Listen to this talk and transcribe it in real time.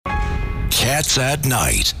Cats at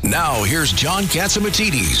Night. Now, here's John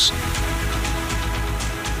Catsimatidis.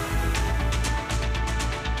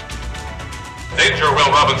 Danger,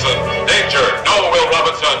 Will Robinson. Danger. No, Will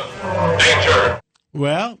Robinson. Danger.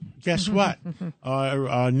 Well, guess what?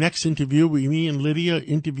 Our next interview, me and Lydia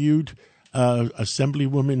interviewed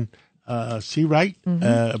Assemblywoman Seawright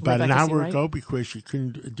about Rebecca an hour Seawright. ago because she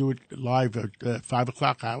couldn't do it live at 5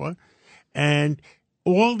 o'clock hour. And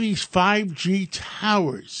all these 5G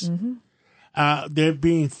towers, they're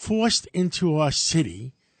being forced into our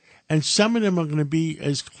city, and some of them are going to be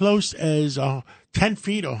as close as 10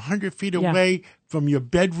 feet or 100 feet away from your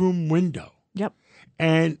bedroom window. Yep.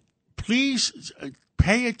 And please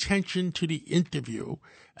pay attention to the interview.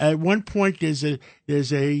 At one point, there's a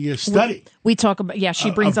study. We talk about,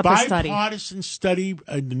 she brings up a study. A bipartisan study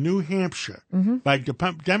in New Hampshire by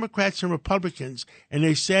Democrats and Republicans, and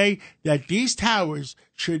they say that these towers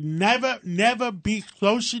should never be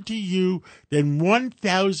closer to you than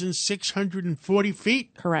 1,640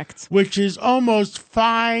 feet. Correct. Which is almost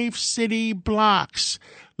 5 city blocks.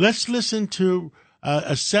 Let's listen to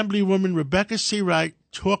Assemblywoman Rebecca Seawright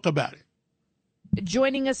talk about it.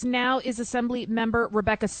 Joining us now is Assembly Member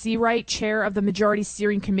Rebecca Seawright, chair of the Majority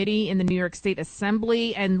Steering Committee in the New York State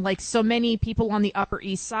Assembly. And like so many people on the Upper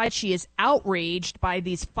East Side, she is outraged by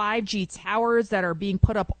these 5G towers that are being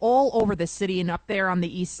put up all over the city and up there on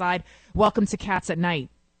the East Side. Welcome to Cats at Night.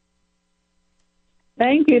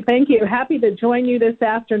 Thank you. Happy to join you this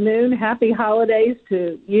afternoon. Happy holidays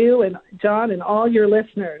to you and John and all your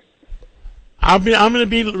listeners. I'm going to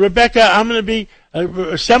be Rebecca. I'm going to be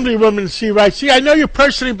Assemblywoman Seawright. See, I know you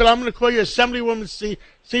personally, but I'm going to call you Assemblywoman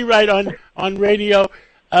Seawright on radio.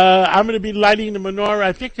 I'm going to be lighting the menorah.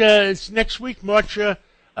 I think it's next week, March,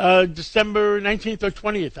 December 19th or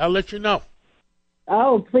 20th. I'll let you know.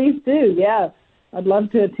 Oh, please do. Yes, I'd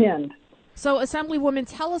love to attend. So, Assemblywoman,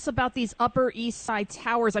 tell us about these Upper East Side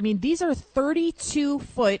towers. I mean, these are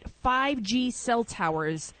 32-foot 5G cell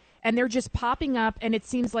towers, and they're just popping up, and it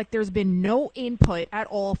seems like there's been no input at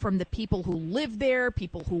all from the people who live there,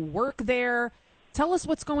 people who work there. Tell us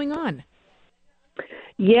what's going on.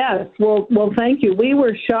 Yes, well, thank you. We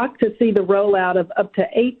were shocked to see the rollout of up to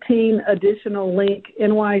 18 additional Link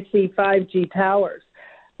NYC 5G towers.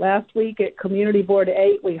 Last week at Community Board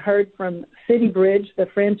 8, we heard from City Bridge, the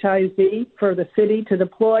franchisee for the city, to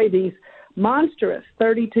deploy these monstrous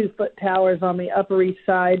 32-foot towers on the Upper East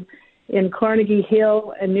Side in Carnegie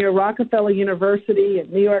Hill and near Rockefeller University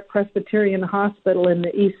and New York Presbyterian Hospital in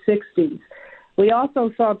the East 60s. We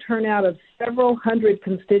also saw turnout of several hundred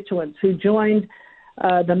constituents who joined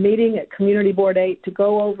the meeting at Community Board 8 to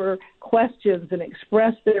go over questions and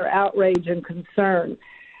express their outrage and concern.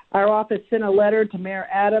 Our office sent a letter to Mayor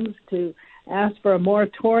Adams to ask for a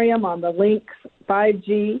moratorium on the Link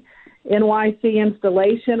 5G NYC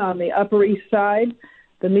installation on the Upper East Side.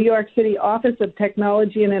 The New York City Office of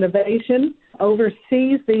Technology and Innovation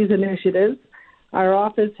oversees these initiatives. Our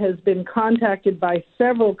office has been contacted by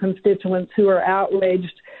several constituents who are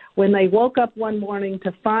outraged when they woke up one morning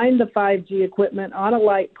to find the 5G equipment on a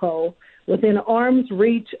light pole within arm's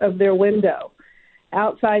reach of their window,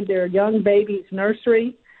 outside their young baby's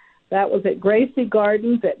nursery. That was at Gracie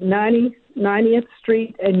Gardens at 90th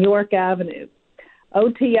Street and York Avenue.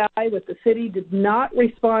 OTI with the city did not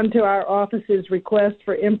respond to our office's request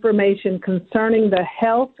for information concerning the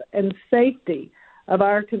health and safety of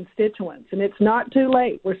our constituents. And it's not too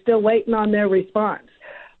late. We're still waiting on their response.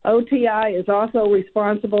 OTI is also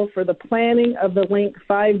responsible for the planning of the Link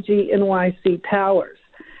 5G NYC towers.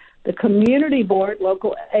 The Community Board,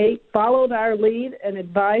 Local 8, followed our lead and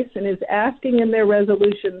advice and is asking in their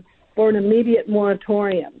resolution for an immediate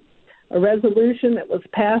moratorium. A resolution that was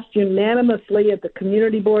passed unanimously at the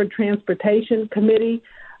Community Board Transportation Committee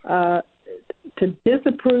to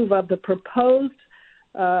disapprove of the proposed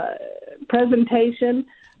presentation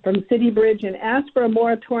from City Bridge and ask for a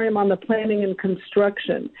moratorium on the planning and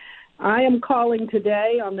construction. I am calling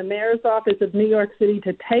today on the Mayor's Office of New York City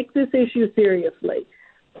to take this issue seriously,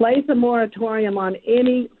 place a moratorium on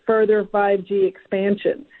any further 5G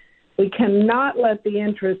expansion. We cannot let the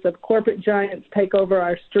interests of corporate giants take over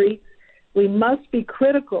our streets. We must be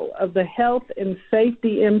critical of the health and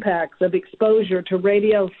safety impacts of exposure to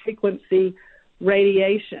radio frequency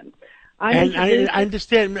radiation. I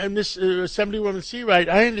understand, Ms. Assemblywoman Seawright,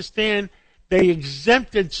 I understand they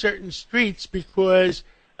exempted certain streets because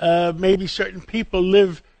maybe certain people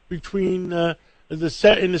live between in the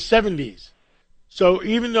 70s. So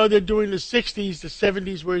even though they're doing the 60s, the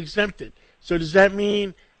 70s were exempted. So does that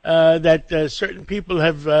mean that certain people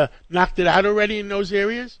have knocked it out already in those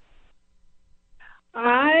areas?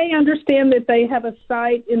 I understand that they have a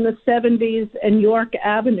site in the 70s and York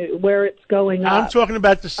Avenue where it's going I'm up. talking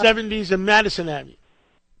about the 70s and Madison Avenue.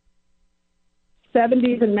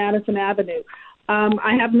 70s and Madison Avenue.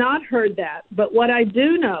 I have not heard that, but what I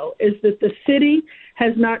do know is that the city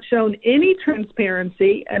has not shown any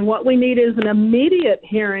transparency, and what we need is an immediate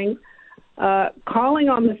hearing calling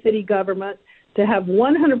on the city government to have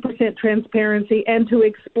 100% transparency and to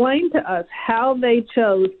explain to us how they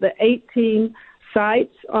chose the 18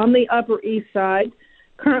 sites on the Upper East Side.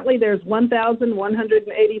 Currently, there's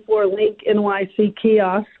 1,184 Link NYC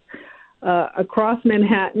kiosks across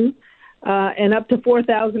Manhattan and up to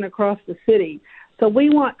 4,000 across the city. So we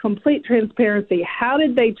want complete transparency. How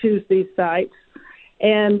did they choose these sites?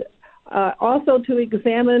 And also to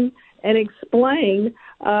examine and explain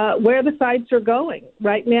where the sites are going.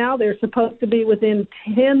 Right now, they're supposed to be within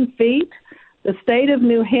 10 feet. The state of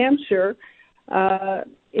New Hampshire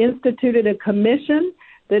instituted a commission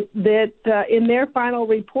that in their final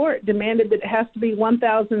report demanded that it has to be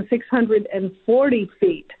 1,640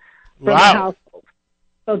 feet from the household.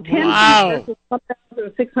 So 10 feet versus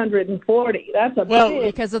 1,640. That's a big...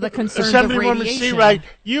 Because of the concerns Assemblywoman of radiation. Seawright,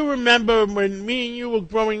 you remember when me and you were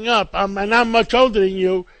growing up, and I'm much older than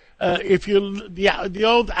you, if you the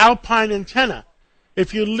old Alpine antenna,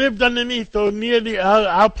 if you lived underneath or near the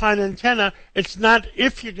Alpine antenna, it's not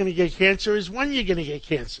if you're going to get cancer, it's when you're going to get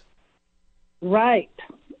cancer. Right.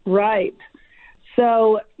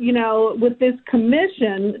 So, with this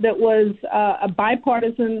commission that was a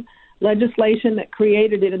bipartisan legislation that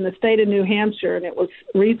created it in the state of New Hampshire, and it was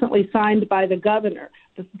recently signed by the governor,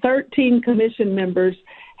 the 13 commission members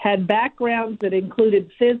had backgrounds that included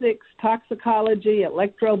physics, toxicology,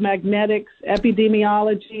 electromagnetics,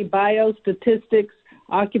 epidemiology, biostatistics,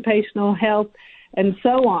 occupational health, and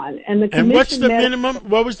so on. And the commission. And what's the minimum?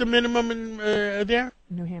 What was the minimum in there?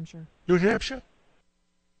 New Hampshire. New Hampshire?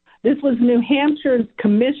 This was New Hampshire's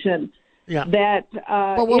commission. Yeah. That.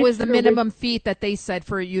 But what was the minimum feet that they said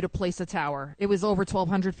for you to place a tower? It was over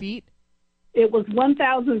 1,200 feet? It was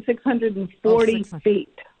 1,640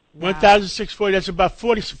 feet. 1,640. That's about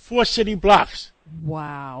 44 city blocks.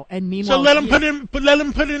 Wow. And meanwhile, so let them put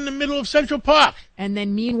it in the middle of Central Park. And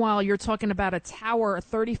then meanwhile, you're talking about a tower, a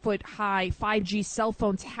 30-foot high 5G cell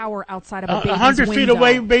phone tower outside of a baby's 100 window. feet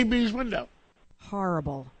away, baby's window.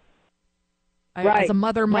 Horrible. Right. As a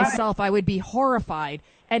mother myself, I would be horrified.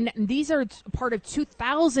 And these are part of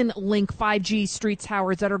 2,000 Link 5G street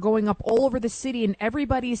towers that are going up all over the city, and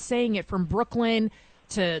everybody is saying it from Brooklyn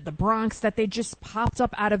to the Bronx that they just popped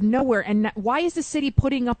up out of nowhere. And why is the city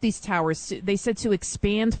putting up these towers? They said to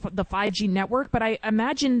expand the 5G network, but I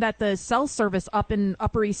imagine that the cell service up in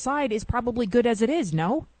Upper East Side is probably good as it is,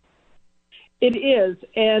 no? It is,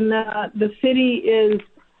 and the city is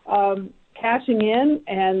cashing in,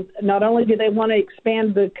 and not only do they want to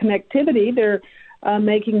expand the connectivity, they're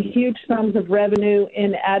making huge sums of revenue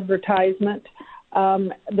in advertisement.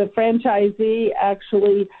 The franchisee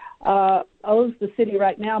actually owes the city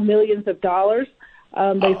right now millions of dollars.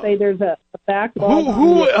 They say there's a backlog.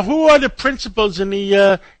 Who are the principals in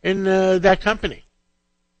that company?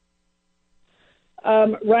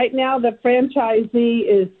 Right now, the franchisee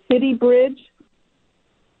is City Bridge.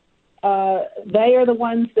 They are the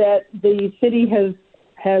ones that the city has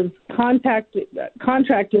contracted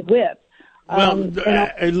with. Well,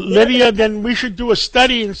 Lydia, then we should do a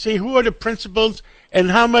study and see who are the principals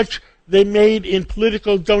and how much they made in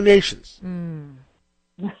political donations.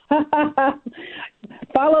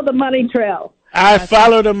 Follow the money trail. I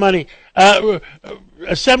follow the money.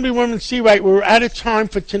 Assemblywoman Seawright, we're out of time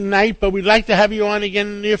for tonight, but we'd like to have you on again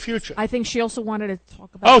in the near future. I think she also wanted to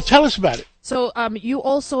talk about... Oh, tell us about it. So you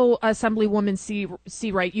also, Assemblywoman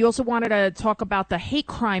Seawright, you also wanted to talk about the hate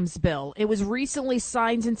crimes bill. It was recently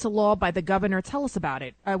signed into law by the governor. Tell us about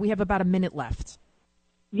it. We have about a minute left.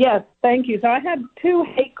 Yes, thank you. So I had two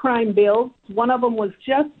hate crime bills. One of them was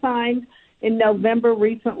just signed in November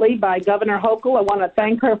recently by Governor Hochul. I want to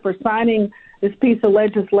thank her for signing this piece of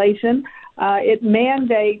legislation. It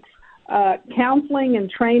mandates counseling and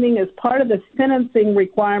training as part of the sentencing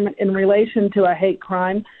requirement in relation to a hate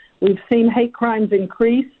crime. We've seen hate crimes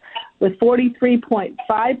increase, with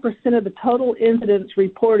 43.5% of the total incidents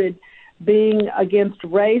reported being against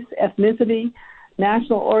race, ethnicity,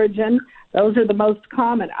 national origin. Those are the most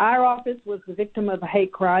common. Our office was the victim of a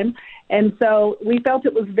hate crime, and so we felt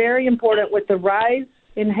it was very important with the rise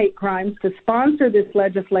in hate crimes to sponsor this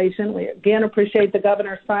legislation. We again appreciate the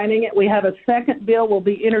governor signing it. We have a second bill we'll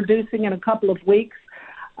be introducing in a couple of weeks.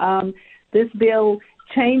 This bill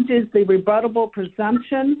changes the rebuttable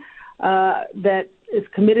presumption that is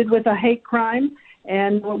committed with a hate crime,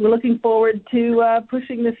 And we're looking forward to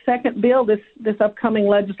pushing this second bill this upcoming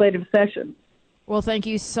legislative session. Well, thank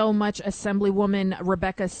you so much, Assemblywoman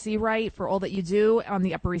Rebecca Seawright, for all that you do on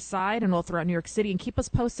the Upper East Side and all throughout New York City. And keep us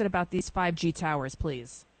posted about these 5G towers,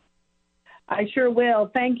 please. I sure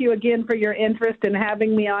will. Thank you again for your interest in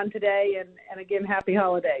having me on today. And again, happy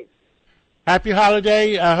holidays. Happy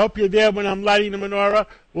holiday. I hope you're there when I'm lighting the menorah.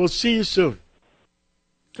 We'll see you soon.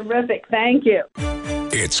 Terrific. Thank you.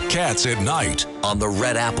 It's Cats at Night on the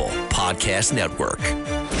Red Apple Podcast Network.